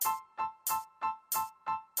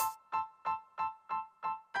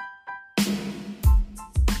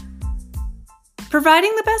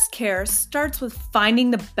Providing the best care starts with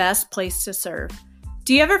finding the best place to serve.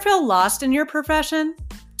 Do you ever feel lost in your profession?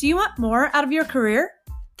 Do you want more out of your career?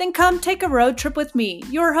 Then come take a road trip with me,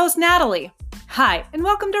 your host Natalie. Hi, and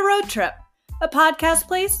welcome to Road Trip, a podcast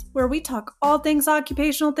place where we talk all things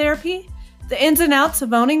occupational therapy, the ins and outs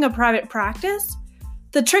of owning a private practice,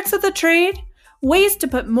 the tricks of the trade, ways to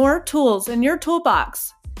put more tools in your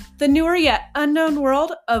toolbox, the newer yet unknown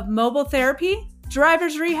world of mobile therapy,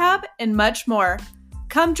 driver's rehab, and much more.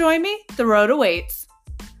 Come join me, the road awaits.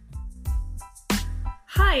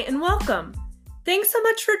 Hi, and welcome. Thanks so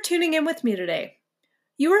much for tuning in with me today.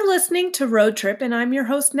 You are listening to Road Trip, and I'm your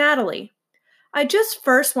host, Natalie. I just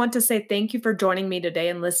first want to say thank you for joining me today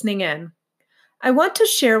and listening in. I want to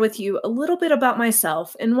share with you a little bit about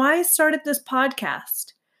myself and why I started this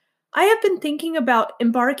podcast. I have been thinking about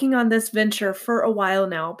embarking on this venture for a while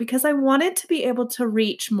now because I wanted to be able to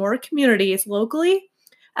reach more communities locally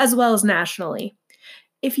as well as nationally.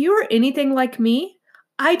 If you are anything like me,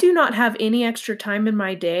 I do not have any extra time in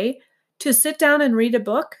my day to sit down and read a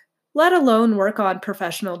book, let alone work on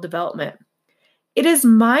professional development. It is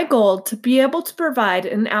my goal to be able to provide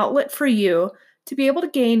an outlet for you to be able to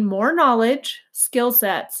gain more knowledge, skill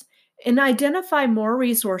sets, and identify more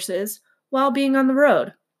resources while being on the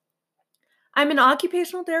road. I'm an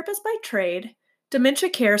occupational therapist by trade, dementia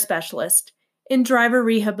care specialist, and driver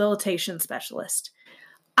rehabilitation specialist.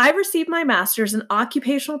 I received my master's in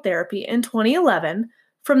occupational therapy in 2011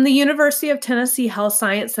 from the University of Tennessee Health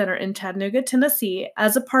Science Center in Chattanooga, Tennessee,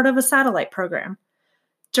 as a part of a satellite program.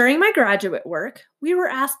 During my graduate work, we were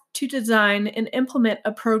asked to design and implement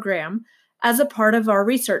a program as a part of our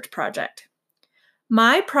research project.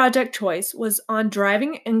 My project choice was on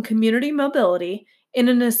driving and community mobility in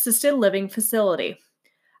an assisted living facility.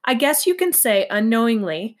 I guess you can say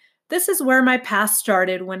unknowingly, this is where my path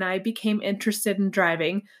started when I became interested in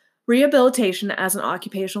driving rehabilitation as an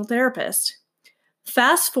occupational therapist.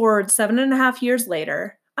 Fast forward 7.5 years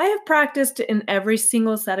later, I have practiced in every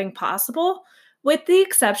single setting possible, with the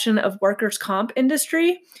exception of workers' comp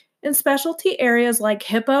industry and specialty areas like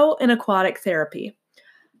hippo and aquatic therapy.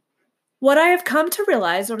 What I have come to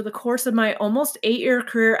realize over the course of my almost 8-year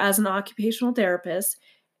career as an occupational therapist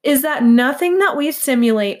is that nothing that we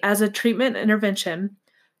simulate as a treatment intervention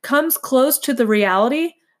comes close to the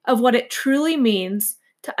reality of what it truly means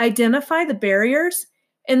to identify the barriers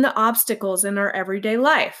and the obstacles in our everyday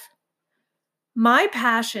life. My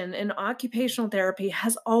passion in occupational therapy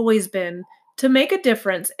has always been to make a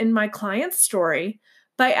difference in my client's story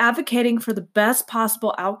by advocating for the best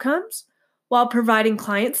possible outcomes while providing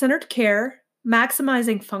client-centered care,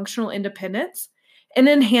 maximizing functional independence, and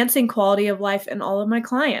enhancing quality of life in all of my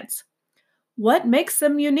clients. What makes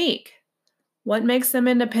them unique? What makes them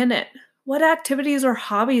independent? What activities or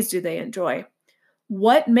hobbies do they enjoy?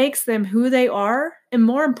 What makes them who they are? And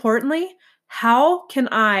more importantly, how can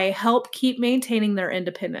I help keep maintaining their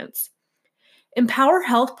independence? Empower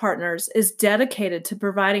Health Partners is dedicated to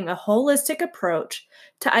providing a holistic approach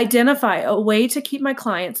to identify a way to keep my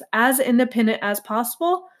clients as independent as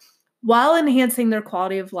possible while enhancing their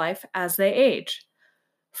quality of life as they age.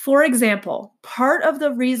 For example, part of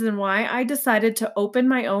the reason why I decided to open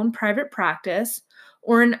my own private practice,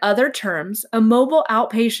 or in other terms, a mobile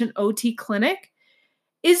outpatient OT clinic,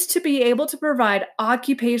 is to be able to provide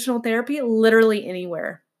occupational therapy literally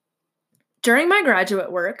anywhere. During my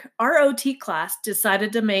graduate work, our OT class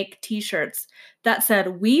decided to make t-shirts that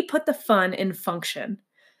said, "We put the fun in function."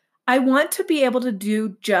 I want to be able to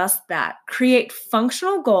do just that, create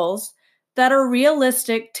functional goals that are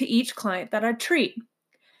realistic to each client that I treat.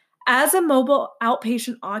 As a mobile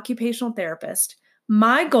outpatient occupational therapist,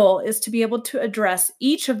 my goal is to be able to address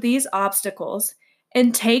each of these obstacles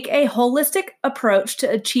and take a holistic approach to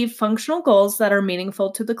achieve functional goals that are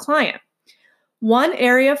meaningful to the client. One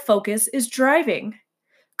area of focus is driving.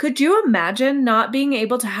 Could you imagine not being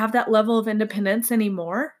able to have that level of independence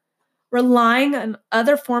anymore? Relying on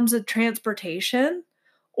other forms of transportation,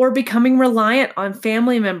 or becoming reliant on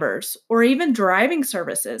family members, or even driving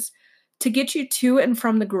services to get you to and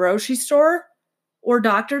from the grocery store or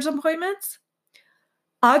doctor's appointments?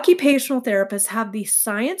 Occupational therapists have the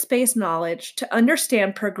science-based knowledge to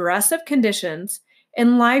understand progressive conditions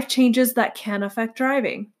and life changes that can affect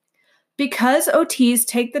driving. Because OTs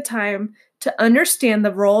take the time to understand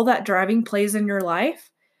the role that driving plays in your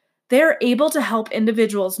life, they are able to help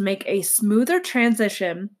individuals make a smoother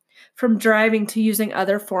transition from driving to using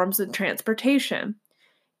other forms of transportation.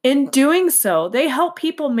 In doing so, they help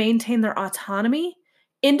people maintain their autonomy,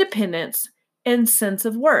 independence, and sense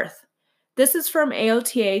of worth. This is from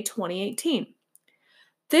AOTA 2018.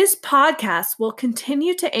 This podcast will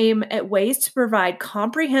continue to aim at ways to provide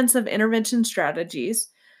comprehensive intervention strategies,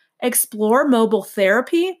 explore mobile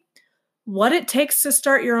therapy, what it takes to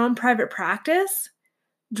start your own private practice,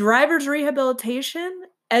 driver's rehabilitation,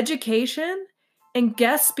 education, and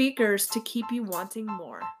guest speakers to keep you wanting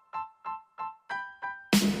more.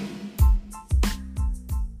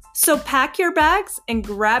 So pack your bags and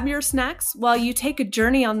grab your snacks while you take a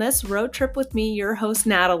journey on this road trip with me, your host,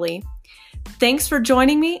 Natalie. Thanks for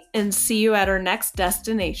joining me, and see you at our next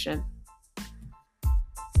destination.